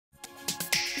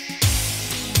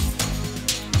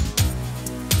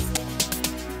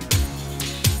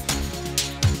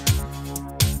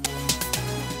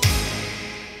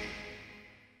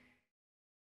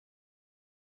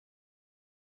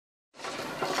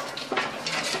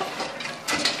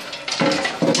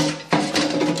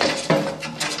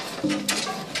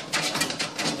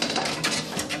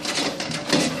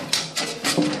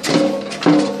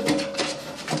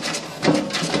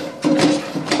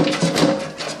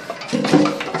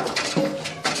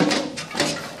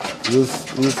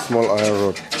Use small iron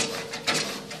rod.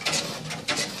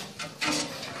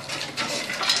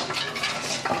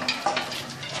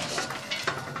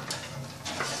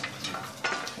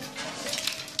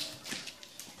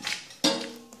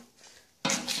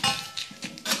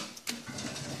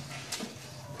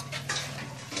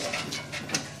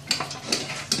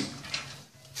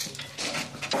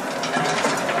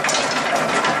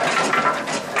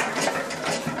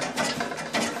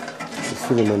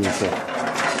 Still remain inside.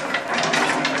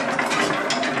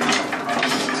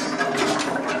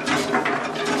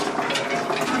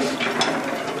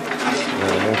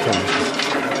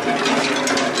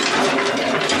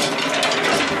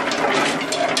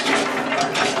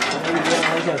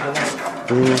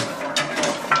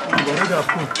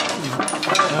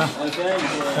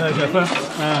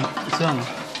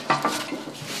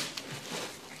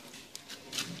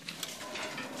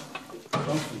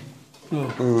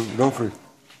 Don't free.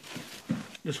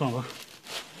 This one, what?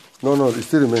 No, it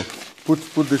still remain. Put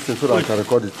this in so that I can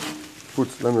record it.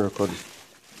 Let me record it.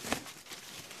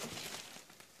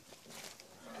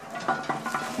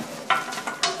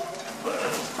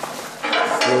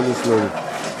 Slowly.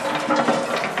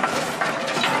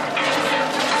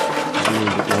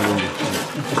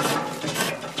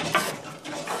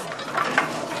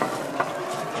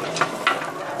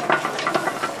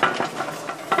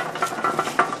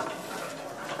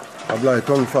 Abla,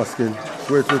 turn fast, Ken.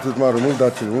 Wait, man, remove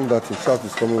that thing. Sharp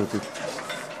is coming with it.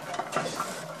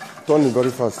 Turn it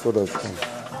very fast so that it can.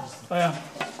 Oh, yeah.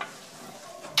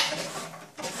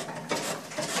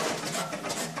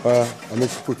 I need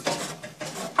to put.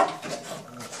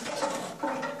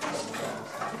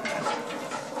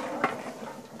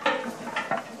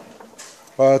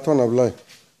 Turn Abla.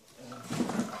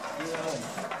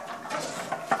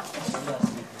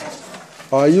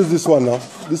 I use this one now.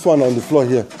 This one on the floor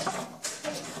here.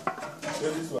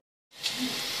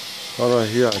 Alright,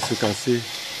 here as you can see,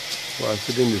 we are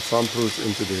feeding the samples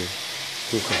into the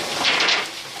cooker.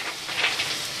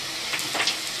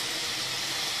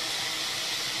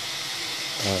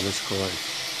 Let's cover it.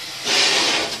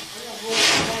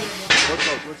 Watch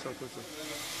out.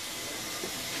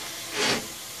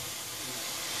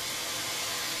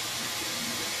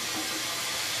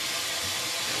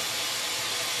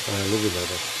 Leave it like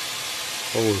that.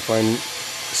 Or we'll find a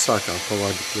sack and cover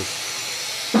the place.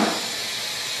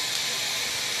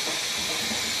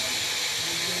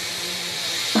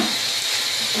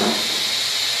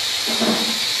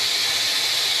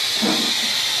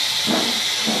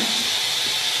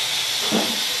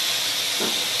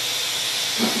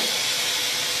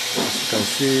 As you can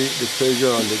see, the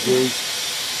pressure on the gauge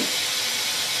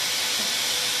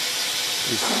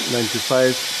is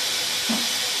 95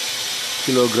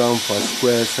 kilogram per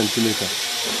square centimeter.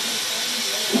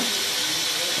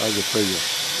 That's the pressure.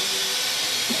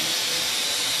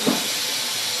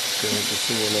 Okay, the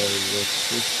similar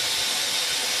is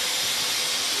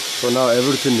so now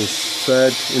everything is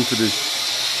fed into the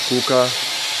cooker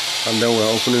and then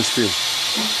we're opening steam.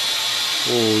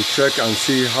 We'll check and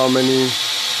see how many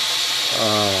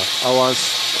hours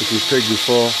it will take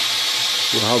before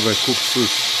we have a cooked fruit.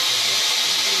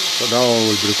 So that one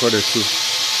will be recorded too.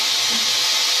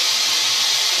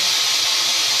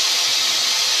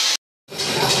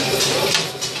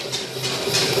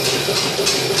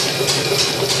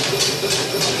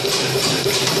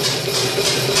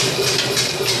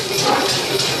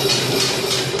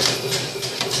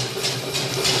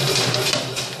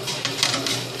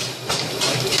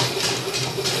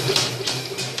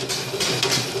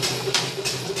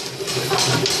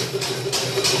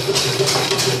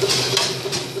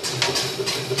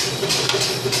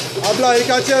 Abla,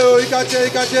 ikache.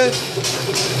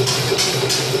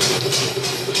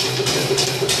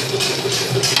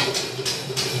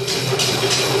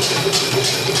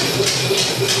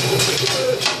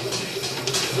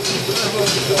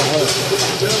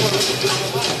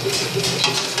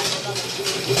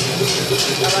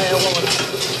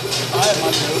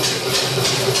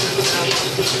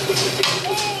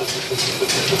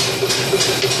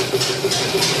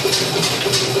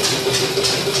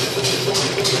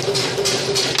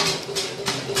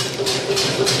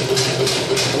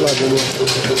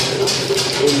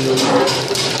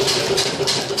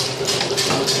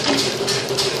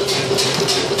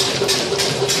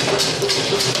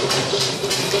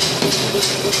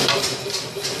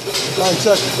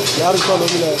 Check. Yaar ko no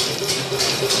mila.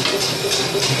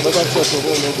 Bata check ko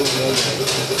no go.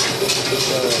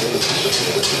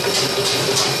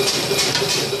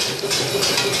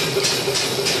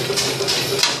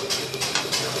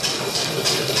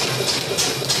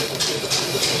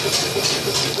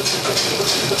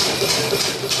 Yeah,